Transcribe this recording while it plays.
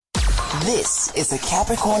This is a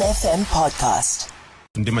Capricorn FM podcast.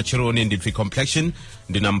 Shakoane and Complexion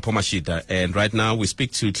and Mpho Mashita, and right now we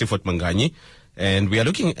speak to Clifford Manganyi, and we are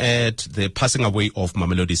looking at the passing away of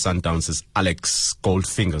Mamelodi Sundowns' Alex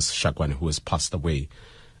Goldfingers Shakoane, who has passed away.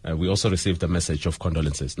 We also received a message of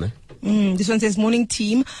condolences, ne? This one says, morning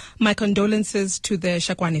team, my condolences to the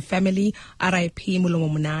Shakoane family, R.I.P.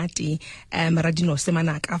 Mulomo Munati, Radino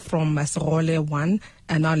Semanaka from Serole 1,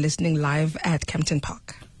 and now listening live at Campton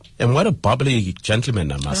Park. And what a bubbly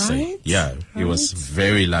gentleman, I must say. Yeah, he was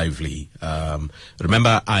very lively.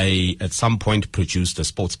 Remember, I at some point produced a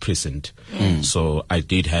sports precinct, so I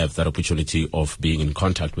did have that opportunity of being in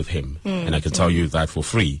contact with him, and I can tell you that for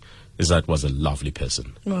free. That was a lovely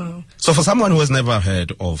person. Wow. So for someone who has never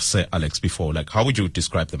heard of Sir Alex before, like, how would you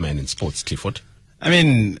describe the man in sports, Clifford? I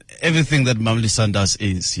mean, everything that Mamelodi Sundowns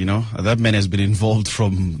is, that man has been involved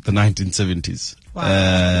from the 1970s.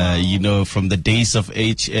 Wow. From the days of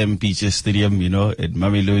HM Beaches Stadium, at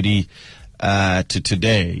Mamelodi, to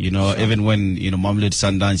today, even when, Mamelodi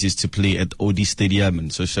Sundowns used to play at OD Stadium and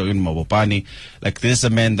Shakoane Mabopane, like, there's a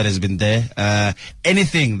man that has been there.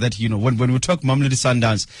 Anything that, when we talk Mamelodi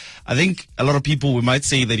Sundowns, I think a lot of people, we might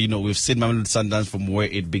say that, we've seen Mamelodi Sundowns from where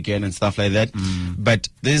it began and stuff like that. But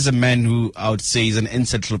there's a man who I would say is was an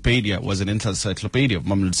encyclopedia of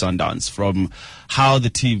Mamelodi Sundowns, from how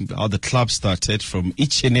the club started, from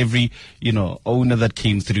each and every, owner that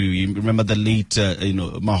came through. You remember the late,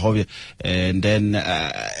 Mahove, and then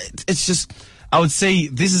it's just, I would say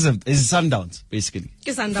this is Sundowns, basically.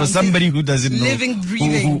 Sundowns. For somebody who doesn't know. Living,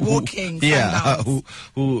 breathing, walking. Yeah,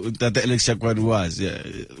 who that the Alex Shakoane was. Yeah.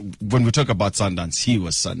 When we talk about Sundowns, he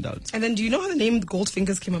was Sundowns. And then do you know how the name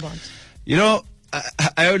Goldfingers came about?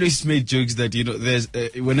 I always made jokes that, there's,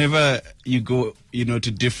 whenever you go,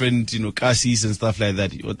 to different, casinos and stuff like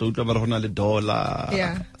that, yeah,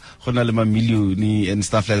 and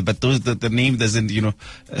stuff like that, but the name doesn't,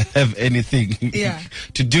 have anything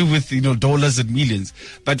to do with, dollars and millions.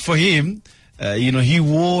 But for him, he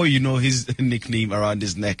wore, his nickname around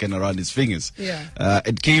his neck and around his fingers. Yeah.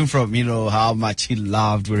 It came from, how much he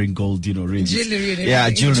loved wearing gold, rings. Jewelry.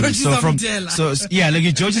 Yeah, jewelry. So like a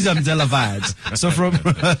George's Amdela vibes. So from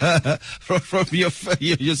your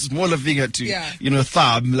smaller finger to,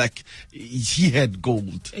 thumb, like, he had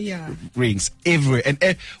gold rings everywhere.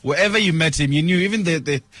 And wherever you met him, you knew, even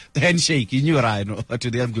the handshake, you knew, right,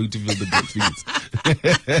 today I'm going to feel the gold fingers.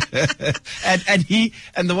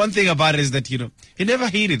 and the one thing about it is that, he never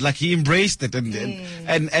hated, like, he embraced it, and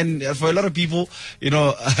for a lot of people,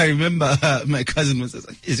 I remember my cousin was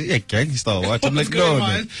like, "Is he a gangster or what?" I'm like, "No,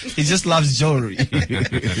 man, he just loves jewelry."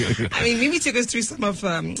 I mean, maybe take us through some of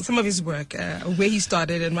his work, where he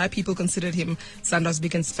started and why people considered him Sundowns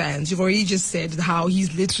biggest fans. You've already just said how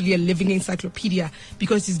he's literally a living encyclopedia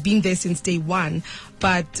because he's been there since day one.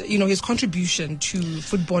 But his contribution to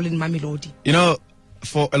football in Mamelodi.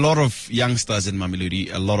 For a lot of youngsters in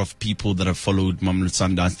Mamelodi, a lot of people that have followed Mamelodi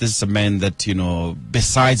Sundowns, this is a man that,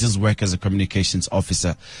 besides his work as a communications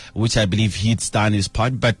officer, which I believe he'd done his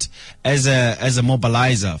part, but as a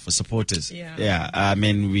mobilizer for supporters. Yeah. I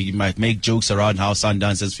mean, we might make jokes around how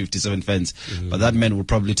Sundowns has 57 fans, but that man will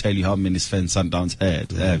probably tell you how many fans Sundowns have,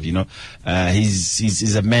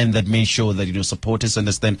 He's a man that made sure that, supporters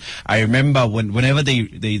understand. I remember whenever the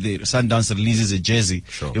Sundowns releases a jersey,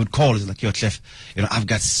 he would call, he's like, "Yo, Clef, I've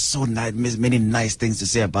got many nice things to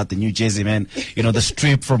say about the new jersey, man. The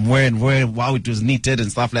strip from how it was knitted and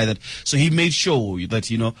stuff like that." So he made sure that,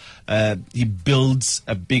 he builds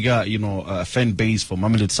a bigger, fan base for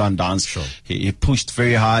Mamelodi Sundowns. Sure. He pushed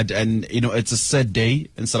very hard, and, it's a sad day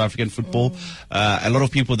in South African football. A lot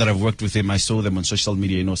of people that have worked with him, I saw them on social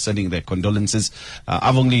media, sending their condolences.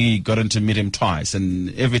 I've only gotten to meet him twice,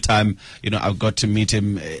 and every time, I've got to meet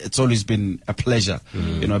him, it's always been a pleasure,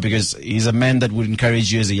 because he's a man that would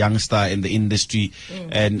encourage you as a youngster in the industry,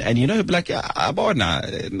 and he'd be like, we are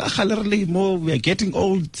getting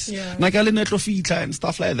old, and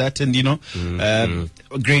stuff like that, and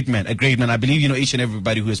a great man. I believe each and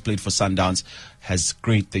everybody who has played for Sundowns has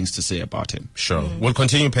great things to say about him. Sure. We'll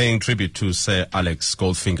continue paying tribute to Sir Alex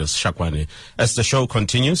Goldfingers Shakoane as the show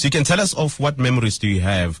continues. You can tell us of what memories do you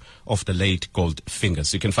have of the late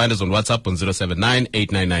Goldfingers. You can find us on WhatsApp on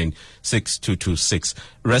 079-899-6226.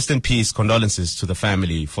 Rest in peace. Condolences to the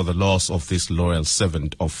family for the loss of this loyal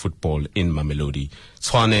servant of football in Mamelodi,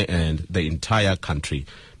 Tshwane, and the entire country.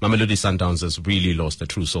 Mamelodi Sundowns has really lost a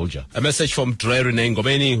true soldier. A message from Dre Renee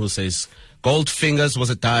Ngobeni, who says, Goldfingers was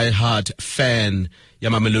a die-hard fan ya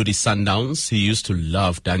Mamelodi Sundowns. He used to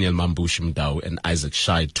love Daniel Mambush, Mudau, and Isaac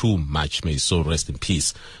Shai too much. May his soul rest in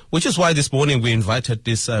peace. Which is why this morning we invited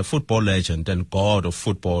this football legend and god of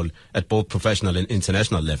football at both professional and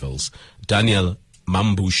international levels, Daniel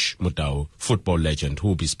Mambush Mudau, football legend, who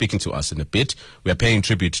will be speaking to us in a bit. We are paying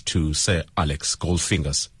tribute to Sir Alex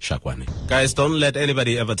Goldfingers Shakoane. Guys, don't let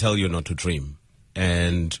anybody ever tell you not to dream.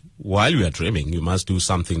 And while you are dreaming, you must do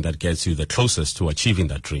something that gets you the closest to achieving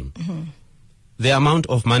that dream. Mm-hmm. The amount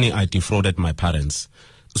of money I defrauded my parents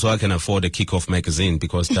so I can afford a Kickoff magazine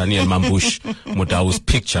because Daniel Mambush Mudau's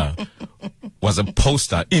picture was a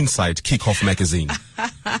poster inside Kickoff magazine.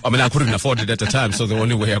 I mean, I couldn't afford it at the time, so the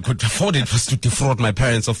only way I could afford it was to defraud my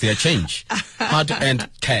parents of their change, hard-earned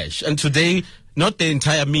cash. And today, not the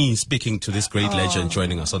entire me speaking to this great legend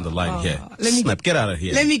joining us on the line here. Get out of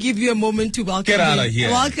here. Let me give you a moment to welcome him. Get out of here.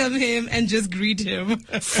 Welcome him and just greet him.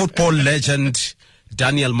 Football legend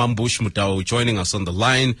Daniel Mambush Mudau joining us on the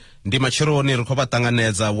line.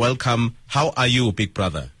 Welcome. How are you, big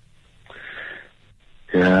brother?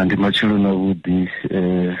 Yeah,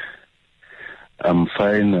 I'm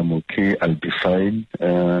fine, I'm okay, I'll be fine.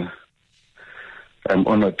 I'm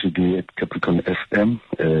honored to be at Capricorn FM,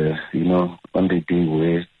 on the day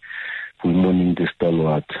where we're mourning the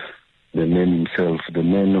stalwart, the man himself, the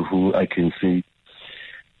man who I can say,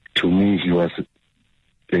 to me, he was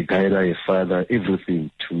a guide, a father,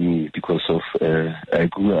 everything to me because of, I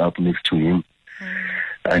grew up next to him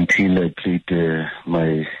until I played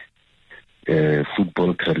my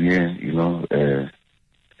football career,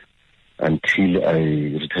 until I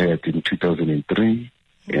retired in 2003,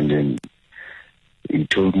 and then he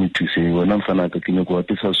told me to say,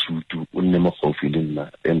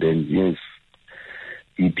 and then yes,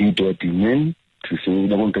 he did what he meant to say,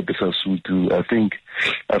 I think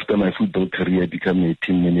after my football career I became a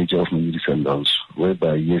team manager of Mamelodi Sundowns,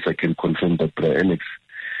 whereby yes, I can confirm that Alex,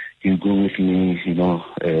 he'll go with me,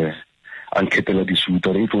 anketela di suit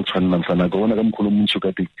or it will tshwanna mfana go bona ka mkholo motho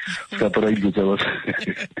ka teng ska para ile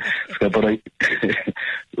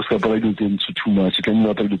tsa too much can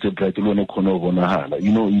not do the bright one corner bona hala.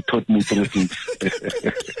 He taught me three things.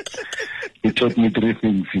 He taught me three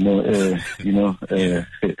things,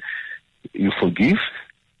 you forgive,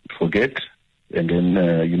 forget, and then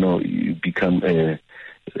you become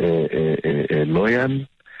loyal.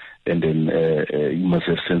 And then you must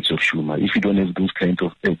have sense of humor. If you don't have those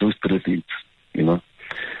those three things,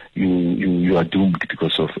 you are doomed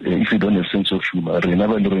because of. If you don't have sense of humor,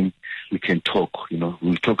 we can talk.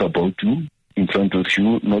 We'll talk about you in front of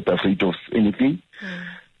you, not afraid of anything.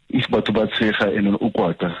 If Batubat and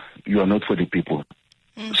Ukwata, you are not for the people.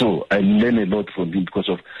 So I learn a lot from him because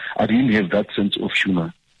of I didn't have that sense of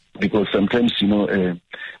humor. Because sometimes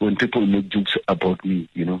when people make jokes about me,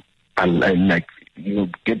 I like.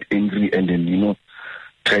 Get angry and then,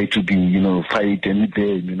 try to be, fight and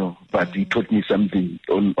there, but he taught me something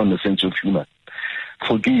on a sense of humor.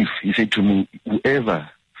 Forgive, he said to me, whoever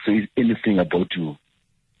says anything about you,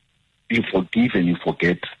 you forgive and you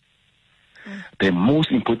forget. The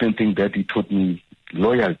most important thing that he taught me,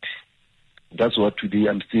 loyalty. That's what today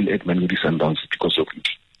I'm still at Mamelodi Sundowns because of it.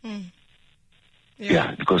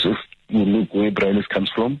 Yeah, because if you look where Brian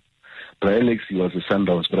comes from, Alex, he was a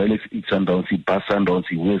Sundowns. Alex eats Sundowns, he pass Sundowns,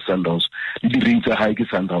 he wears Sundowns. He rings a high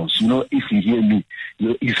Sundowns. If you hear me,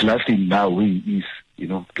 he's laughing now where he is.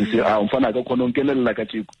 To say, I'm fine, like a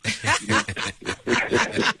chick.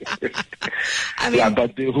 Yeah,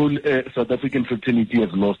 but the whole South African fraternity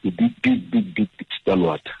has lost a big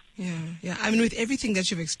stalwart. Yeah. I mean, with everything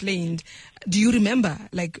that you've explained, do you remember,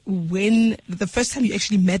 when the first time you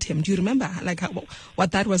actually met him? Do you remember,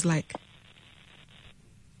 what that was like?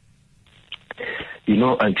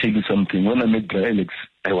 I'll tell you something. When I met Alex,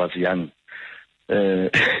 I was young. I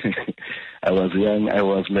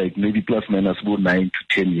was like maybe plus minus about 9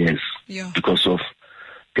 to 10 years. Yeah. Because of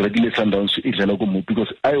Sundowns,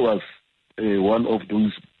 because I was one of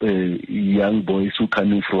those young boys who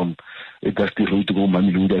coming from Dusty Road to go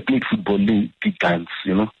Mamelodi. I played football in big guns,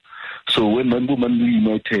 So when Mamelodi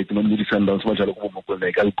United, Mamelodi Sundowns,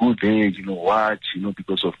 I'll go there, watch,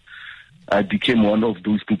 because of I became one of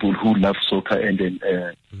those people who love soccer, and then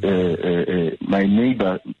my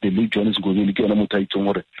neighbor, the late Jonas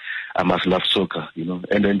Goveli, I must love soccer,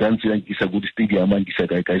 and then dancing is a good stadium and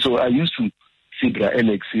guy. So I used to see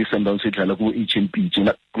Alex and down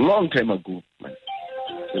HMP long time ago,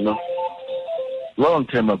 long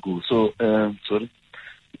time ago. So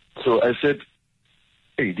So I said,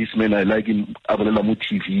 hey, this man, I like him. Abalala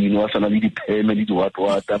TV, Asana the payment, what,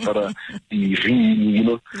 the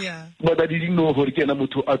ring, Yeah. But I didn't know Horikana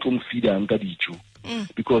Mutu Atom Fida and Gadichu.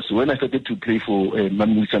 because when I started to play for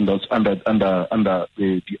Mamelodi Sundowns under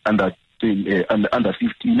 15, under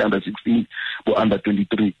 16, or under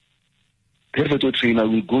 23, the trainer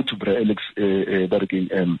will go to Bra Alex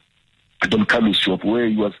Don Carlos' shop, where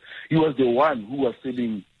he was the one who was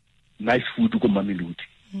selling nice food to Mamelodi.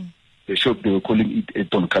 The shop, they were calling it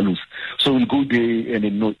Don Carlos. So we'll go there and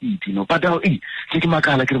then not eat, But now,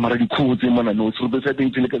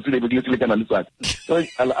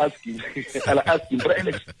 I'll ask him, Bra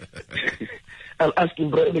Alex. I'll ask him,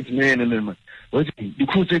 Bra Alex, man. What the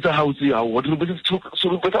coach said, how what will be so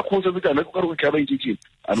better cause of it? And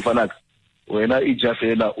Fanak. When I eat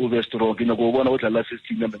Jafela over stroke, go one out of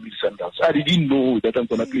 15 Mamelodi Sundowns. I didn't know that I'm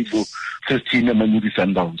gonna play for 15 Mamelodi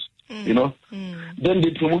Sundowns. Then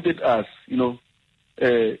they promoted us, our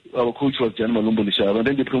coach was Jan Malumbo Lishaba, and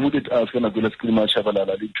then they promoted us when I go to Skrima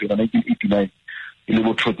Shabalala in 1989 in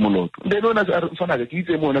the Trot Molot. They don't as Fanaga, he's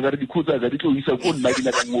a monaga, the Kuza, the little is a good night in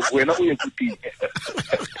a when I was a team.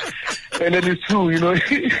 And then it's true, he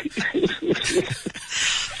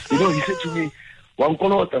said to me, one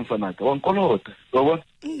colot and Fanaka, one colot. No,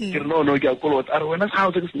 colot. I when that's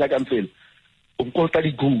how it's like I'm saying.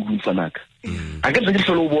 Totally go Fanak. I guess I just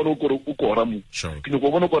follow one Koramu. Sure. Go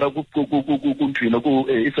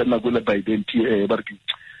it's a Nagola by the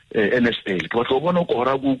NSL. But one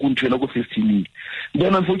Korabu go 15.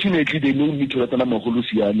 Then unfortunately they moved me to Ratana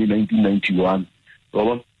Maholusiani in 1991.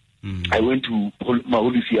 I went to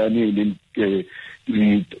Maholusiani and then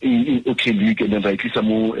okay league and then like some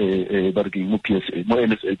more PSA, more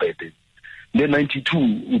NSL by then. Then 92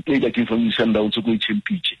 we played against Sundowns to go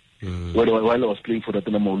championship. While I was playing for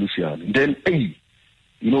Ratana Maholusiani. Then we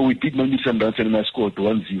beat Mamelodi Sundowns and I scored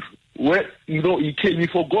 1-0. Well, he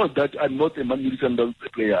forgot that I'm not a Mamelodi Sundowns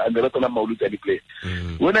player, I'm a Ratana Maholusiani player.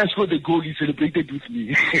 When I scored the goal, he celebrated with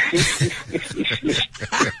me.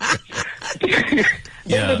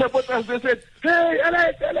 Then the supporters, they said, hey,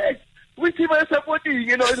 Alex, which team are you supporting?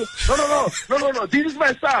 No, this is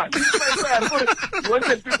my son. He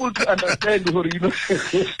wanted people to understand,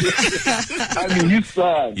 I'm his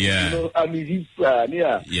son. Yeah. I'm his son,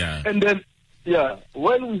 yeah. Yeah. And then,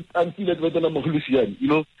 when we unsealed Ratana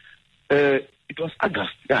Maholusiani, it was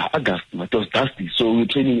August. Yeah, August. It was dusty. So we were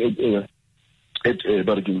training at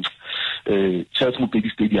Charles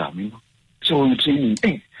Mupedi Stadium, So we were training.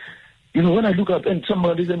 Hey, when I look up and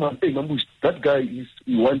somebody said, hey, Mambush, that guy he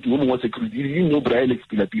wants security. He didn't know Brian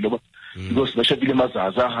Expilapila. Because the Shapile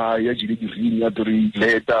Mazazaha, Yajiri,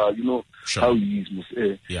 later, how he is.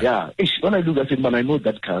 When I look, I said, man, I know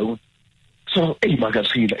that guy. So, hey,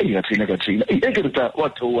 Magatrina, hey,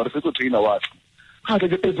 what trainer what? How to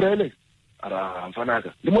get a Brian?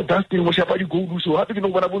 Fanaga. The more dusty, the more sharp you go. So, how do you know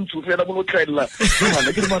what I want to try? I want to try.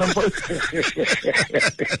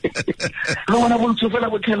 No one I want to tell. I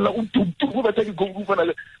want to take go for a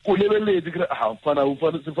level. How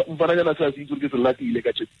Fanaga to get a lucky leg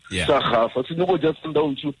at you. So, no just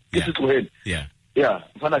down to get it to hell. Yeah.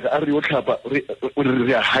 Fanaga, I will cap with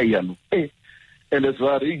high. And that's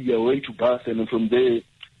why you're way to pass, and from there.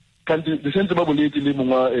 The sensible lady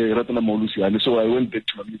Ratana Maholusiani, so I went back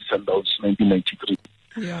to Mamelodi Sundowns 1993.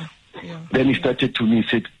 Yeah. Then he started to me,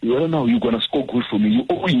 said, now you're going to score goal for me. You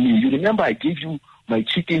owe me. You remember I gave you my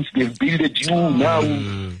chickens, they've builded you. Now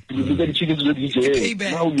you give the chickens to the DJ.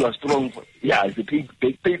 Now you are strong. Yeah, it's a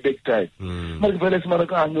payback time.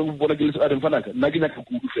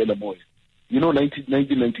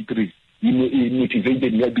 1993. He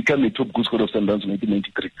motivated me. I became a top goal scorer of Sundowns in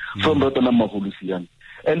 1993 from Ratana Maholusiani.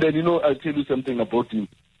 And then, I'll tell you something about him.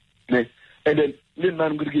 And then,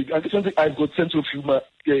 I've got sense of humor.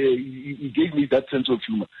 He gave me that sense of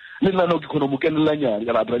humor. I'm not going to go famous.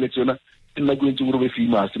 I'm going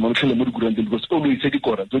to because always say the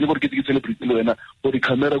corner. Don't you get to celebrate or the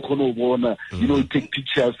camera corner, take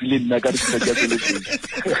pictures.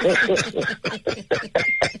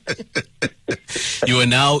 You are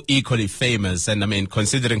now equally famous, and I mean,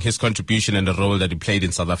 considering his contribution and the role that he played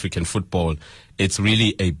in South African football, it's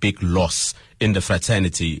really a big loss in the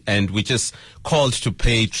fraternity, and we just called to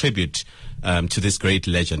pay tribute to this great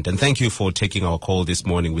legend. And thank you for taking our call this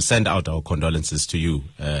morning. We send out our condolences to you.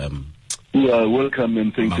 Yeah, welcome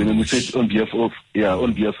and thank you. And we said on behalf of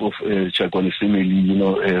Shakoane family,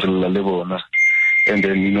 and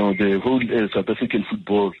then the whole South African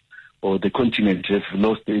football or the continent has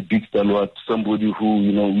lost a big stalwart, somebody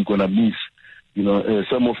who we're gonna miss.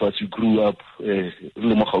 Some of us who grew up, they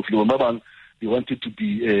wanted to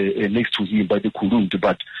be next to him by the Kurund,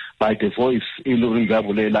 but by the voice,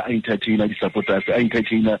 entertainer the supporters,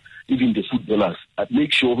 entertainer even the footballers.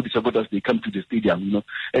 Make sure the supporters they come to the stadium,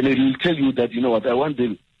 and it will tell you that I want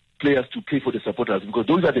the players to pay for the supporters because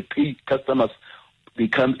those are the paid customers they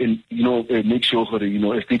come and, make sure,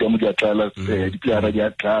 a stadium they are the player they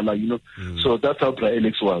are So that's how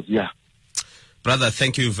Alex was, yeah. Brother,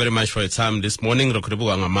 thank you very much for your time this morning.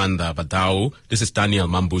 Mudau. This is Daniel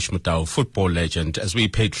Mambush Mudau, football legend, as we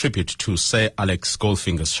pay tribute to Sir Alex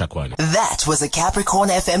Goldfingers Shakoane. That was a Capricorn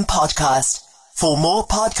FM podcast. For more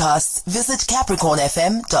podcasts, visit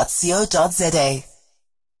capricornfm.co.za.